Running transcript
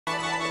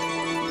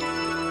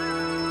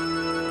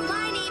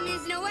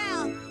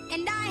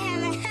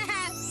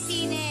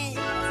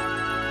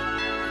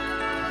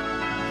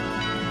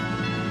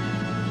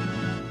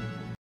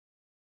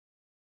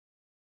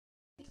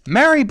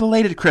Merry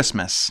belated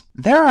Christmas!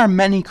 There are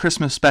many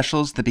Christmas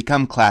specials that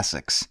become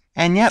classics,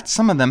 and yet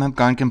some of them have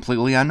gone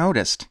completely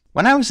unnoticed.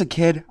 When I was a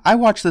kid, I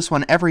watched this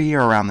one every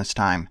year around this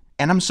time,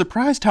 and I'm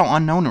surprised how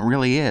unknown it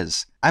really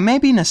is. I may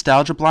be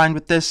nostalgia blind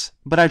with this,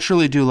 but I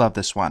truly do love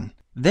this one.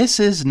 This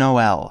is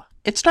Noel.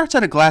 It starts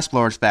at a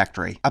glassblower's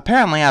factory.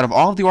 Apparently, out of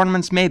all of the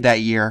ornaments made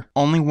that year,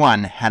 only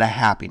one had a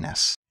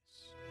happiness.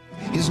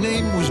 His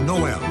name was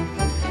Noel,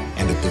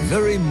 and at the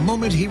very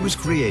moment he was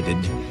created,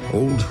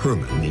 old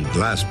Herman, the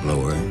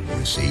glassblower,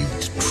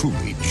 received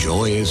truly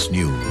joyous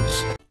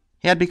news.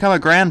 He had become a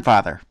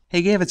grandfather.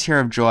 He gave a tear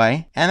of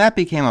joy, and that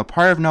became a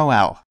part of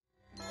Noel.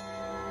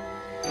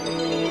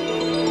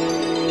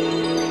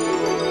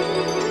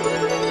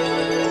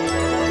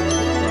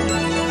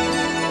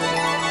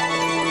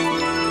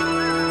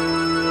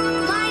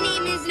 My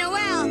name is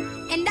Noel,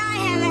 and I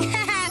have a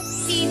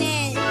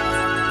happiness.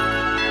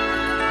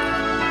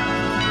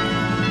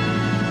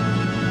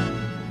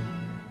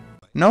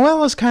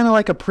 Noel is kind of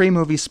like a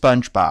pre-movie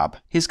SpongeBob.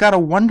 He's got a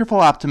wonderful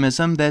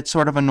optimism that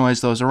sort of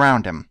annoys those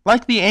around him.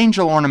 Like the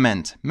angel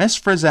ornament, Miss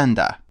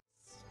Frizenda.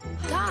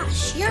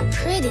 Gosh, you're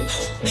pretty.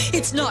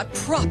 It's not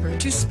proper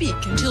to speak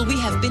until we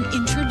have been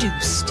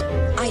introduced.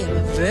 I am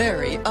a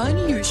very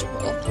unusual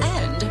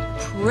and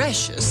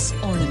precious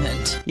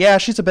ornament. Yeah,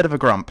 she's a bit of a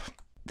grump.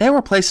 They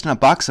were placed in a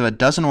box of a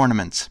dozen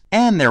ornaments,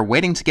 and they're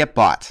waiting to get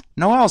bought.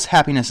 Noel's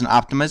happiness and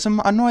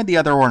optimism annoyed the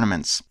other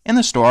ornaments. In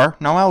the store,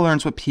 Noel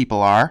learns what people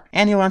are,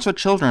 and he learns what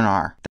children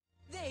are.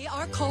 They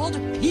are called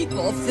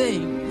people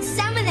things.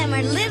 Some of them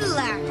are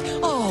littler.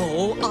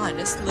 Oh,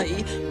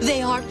 honestly,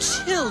 they are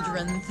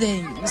children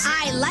things.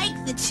 I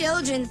like the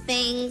children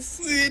things.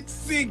 It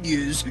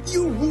figures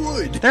you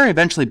would. They're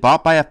eventually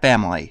bought by a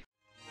family.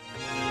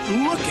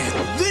 Look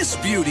at this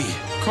beauty.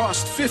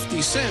 Cost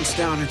 50 cents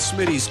down at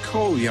Smitty's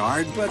coal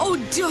yard, but Oh,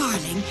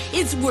 darling,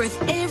 it's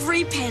worth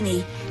every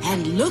penny.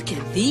 And look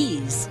at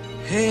these.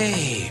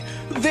 hey,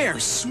 they're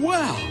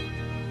swell.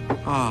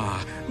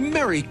 Ah,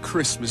 Merry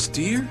Christmas,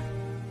 dear.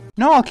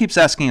 Noel keeps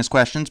asking his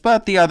questions,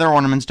 but the other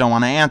ornaments don't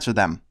want to answer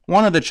them.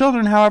 One of the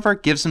children, however,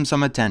 gives him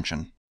some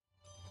attention.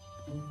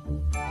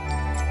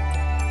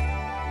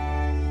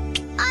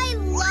 I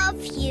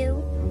love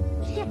you.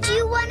 Do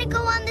you want to go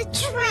on the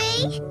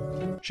tree?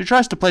 She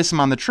tries to place him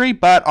on the tree,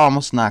 but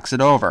almost knocks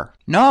it over.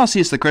 Noel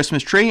sees the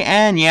Christmas tree,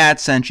 and yeah,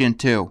 it's sentient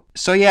too.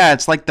 So yeah,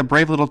 it's like the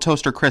brave little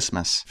toaster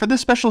Christmas. For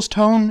this special's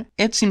tone,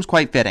 it seems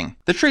quite fitting.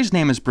 The tree's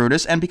name is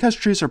Brutus, and because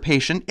trees are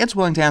patient, it's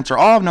willing to answer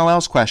all of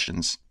Noel's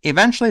questions.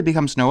 Eventually, it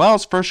becomes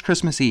Noel's first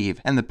Christmas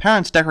Eve, and the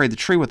parents decorate the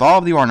tree with all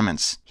of the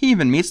ornaments. He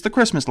even meets the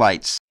Christmas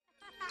lights.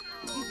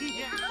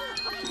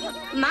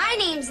 My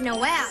name's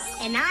Noel,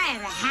 and I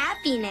have a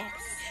happiness.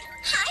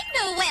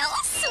 Hi, Noel,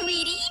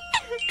 sweetie.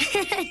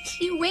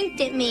 She winked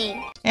at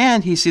me.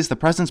 And he sees the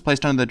presents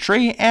placed under the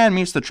tree and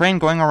meets the train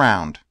going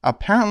around.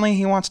 Apparently,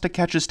 he wants to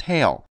catch his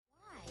tail.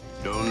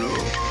 Don't know,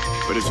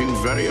 but it seems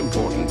very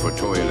important for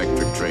toy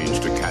electric trains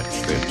to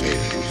catch their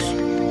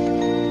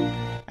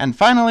tails. And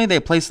finally, they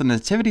place the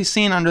nativity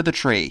scene under the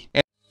tree.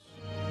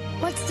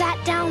 What's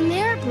that down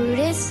there,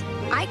 Brutus?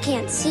 I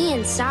can't see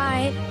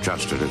inside.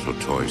 Just a little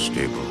toy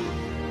stable.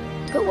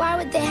 But why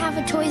would they have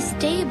a toy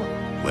stable?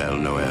 Well,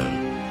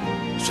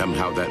 Noel,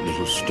 somehow that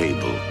little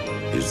stable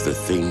is the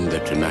thing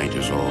that tonight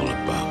is all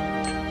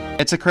about.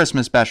 It's a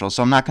Christmas special,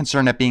 so I'm not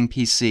concerned at being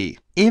PC.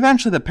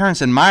 Eventually, the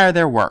parents admire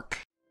their work.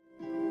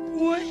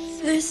 What's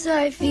this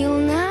I feel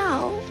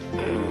now?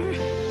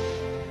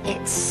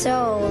 It's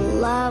so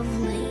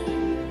lovely.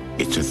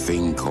 It's a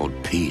thing called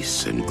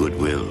peace and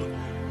goodwill.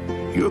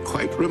 You're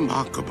quite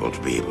remarkable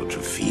to be able to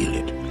feel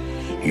it.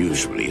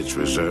 Usually it's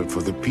reserved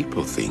for the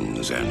people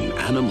things and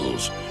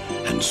animals,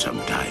 and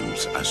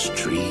sometimes us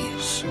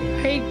trees.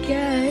 I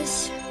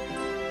guess.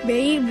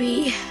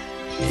 Maybe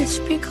it's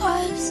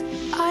because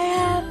I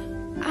have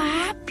a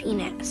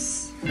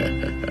happiness.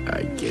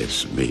 I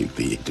guess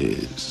maybe it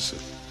is.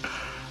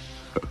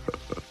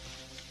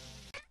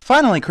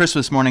 Finally,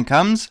 Christmas morning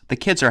comes, the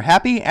kids are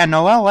happy, and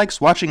Noel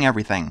likes watching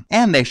everything.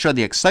 And they show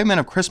the excitement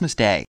of Christmas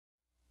Day.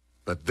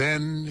 But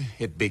then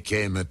it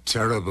became a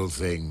terrible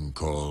thing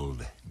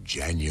called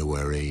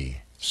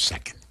January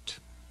 2nd.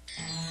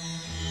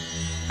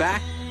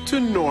 Back to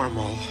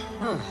normal.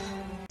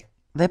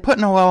 They put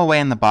Noel away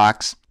in the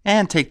box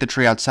and take the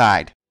tree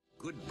outside.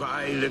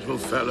 Goodbye, little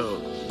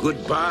fellow.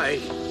 Goodbye.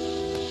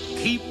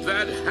 Keep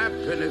that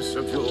happiness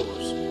of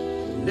yours.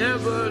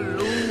 Never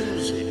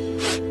lose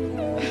it.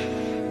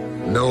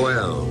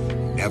 Noel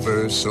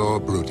never saw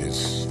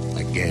Brutus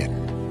again.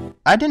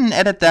 I didn't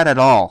edit that at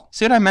all.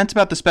 See what I meant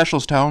about the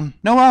special's tone?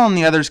 Noel and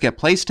the others get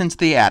placed into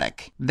the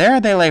attic.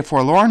 There they lay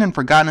forlorn and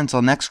forgotten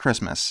until next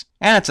Christmas.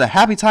 And it's a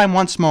happy time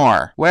once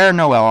more, where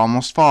Noel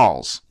almost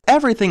falls.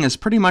 Everything is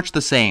pretty much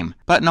the same,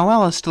 but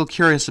Noel is still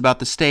curious about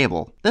the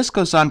stable. This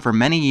goes on for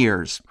many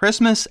years.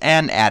 Christmas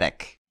and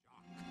attic.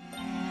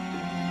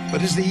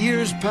 But as the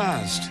years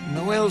passed,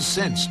 Noel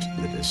sensed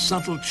that a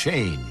subtle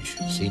change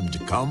seemed to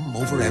come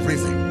over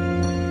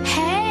everything.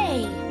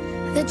 Hey,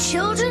 the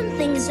children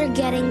things are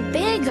getting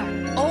bigger.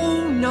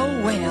 Oh,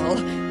 Noel,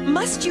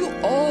 Must you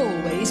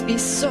always be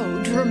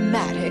so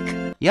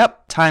dramatic?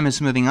 Yep, time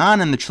is moving on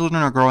and the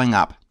children are growing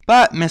up.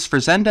 But Miss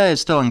Frizenda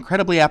is still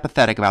incredibly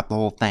apathetic about the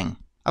whole thing.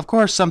 Of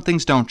course, some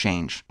things don't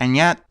change, and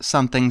yet,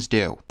 some things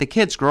do. The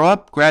kids grow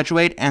up,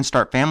 graduate, and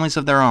start families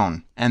of their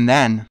own. And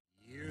then...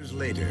 Years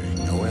later,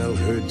 Noel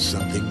heard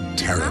something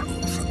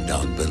terrible from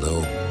down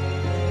below.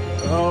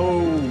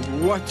 Oh,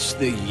 what's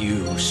the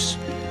use?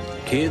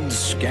 Kids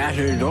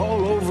scattered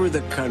all over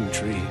the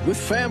country with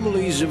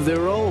families of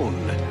their own.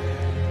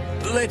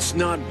 Let's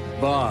not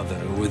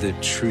bother with a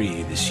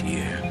tree this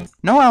year.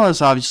 Noel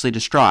is obviously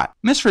distraught.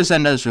 Miss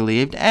Frizenda is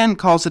relieved and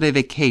calls it a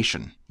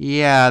vacation.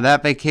 Yeah,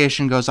 that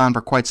vacation goes on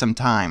for quite some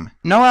time.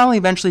 Noel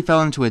eventually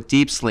fell into a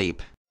deep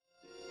sleep.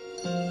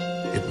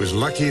 It was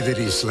lucky that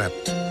he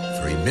slept,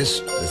 for he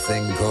missed the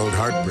thing called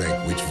heartbreak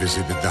which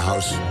visited the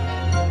house.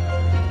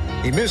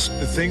 He missed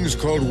the things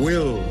called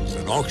wills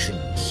and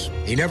auctions.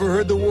 He never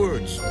heard the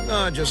words.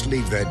 Just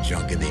leave that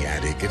junk in the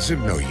attic. It's of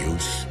no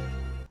use.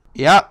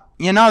 Yep.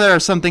 You know, there are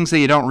some things that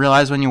you don't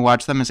realize when you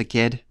watch them as a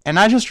kid. And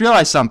I just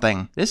realized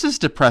something. This is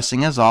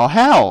depressing as all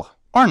hell.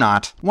 Or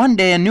not. One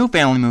day a new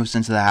family moves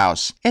into the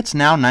house. It's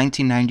now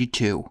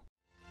 1992.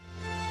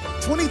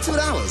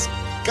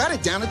 $22. Got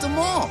it down at the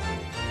mall.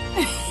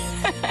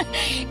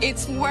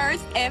 It's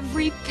worth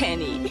every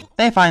penny.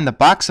 They find the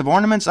box of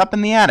ornaments up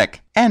in the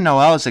attic. And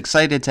Noel is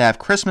excited to have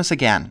Christmas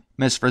again.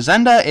 Miss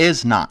Frizenda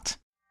is not.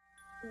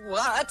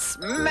 What's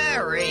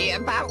merry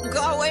about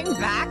going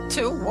back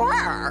to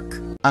work?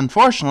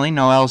 Unfortunately,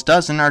 Noel's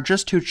dozen are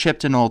just too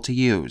chipped and old to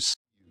use.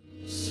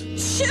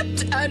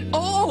 Chipped and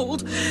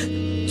old?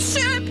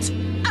 Chipped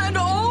and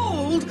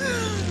old?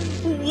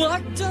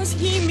 What does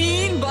he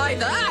mean by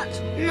that?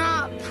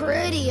 Not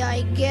pretty,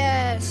 I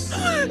guess.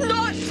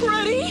 Not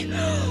pretty?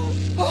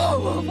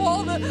 Oh, of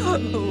all the...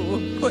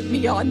 Oh, put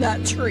me on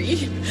that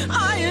tree.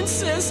 I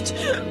insist.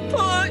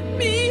 Put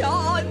me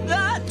on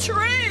that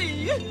tree.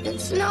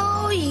 It's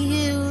no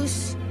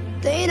use.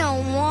 They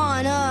don't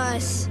want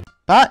us.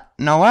 But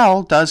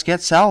Noel does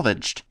get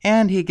salvaged,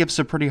 and he gives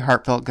a pretty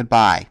heartfelt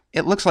goodbye.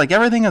 It looks like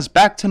everything is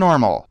back to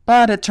normal,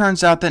 but it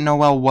turns out that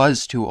Noel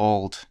was too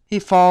old. He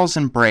falls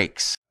and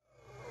breaks.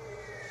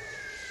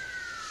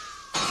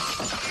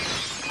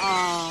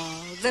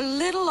 Oh, the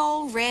little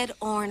old red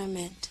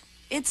ornament.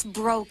 It's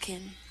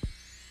broken.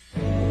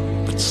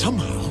 But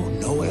somehow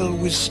Noel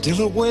was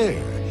still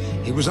aware.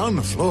 He was on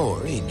the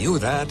floor, he knew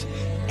that,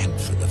 and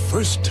for the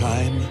first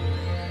time,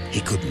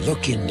 he could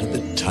look into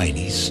the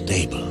tiny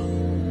stable.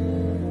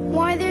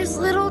 Why, there's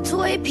little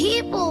toy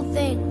people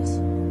things.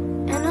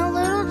 And a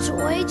little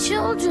toy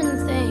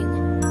children thing.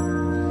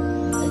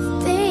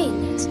 The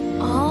thing it's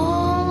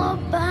all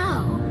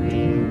about.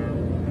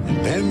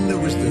 And then there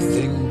was the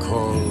thing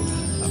called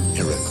a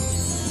miracle.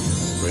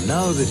 For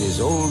now that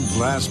his old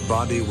glass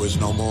body was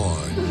no more,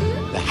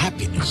 the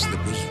happiness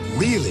that was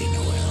really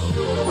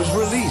Noel was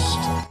released.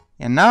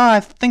 And now I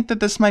think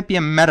that this might be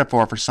a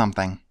metaphor for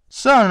something.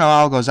 So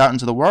Noel goes out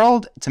into the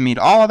world to meet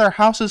all other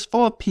houses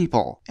full of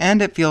people,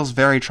 and it feels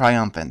very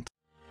triumphant.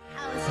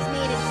 Houses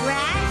made of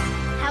grass,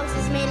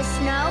 houses made of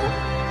snow,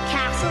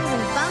 castles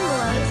and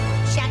bungalows,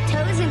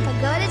 chateaus and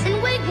pagodas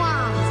and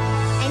wigwams.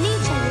 And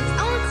each has its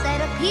own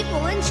set of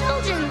people and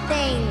children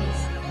things.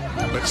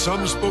 But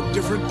some spoke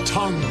different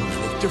tongues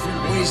with different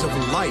ways of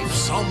life,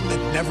 some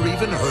that never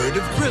even heard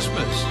of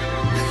Christmas.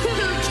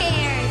 Who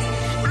cares?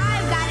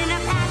 I've got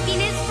enough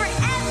happiness for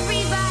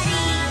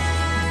everybody.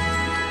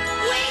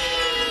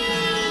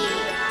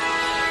 Whee!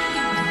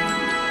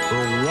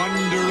 For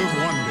wonder of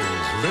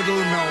wonders,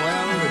 little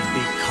Noel had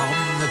become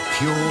the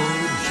pure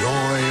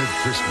joy of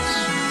Christmas.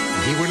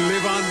 He would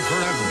live on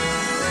forever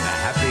in the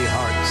happy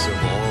hearts of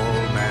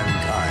all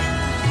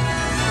mankind.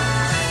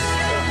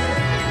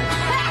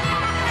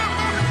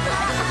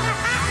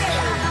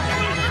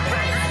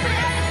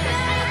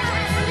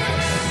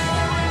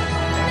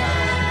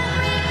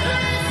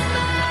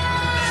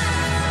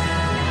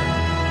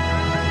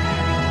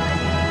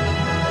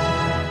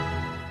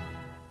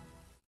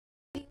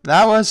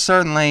 That was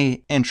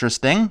certainly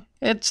interesting.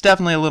 It's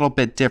definitely a little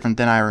bit different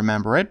than I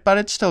remember it, but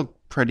it's still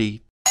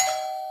pretty...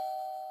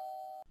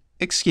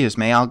 Excuse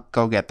me, I'll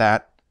go get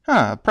that.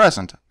 A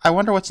present. I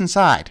wonder what's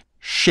inside.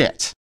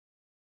 Shit.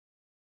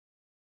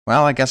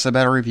 Well, I guess I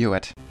better review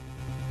it.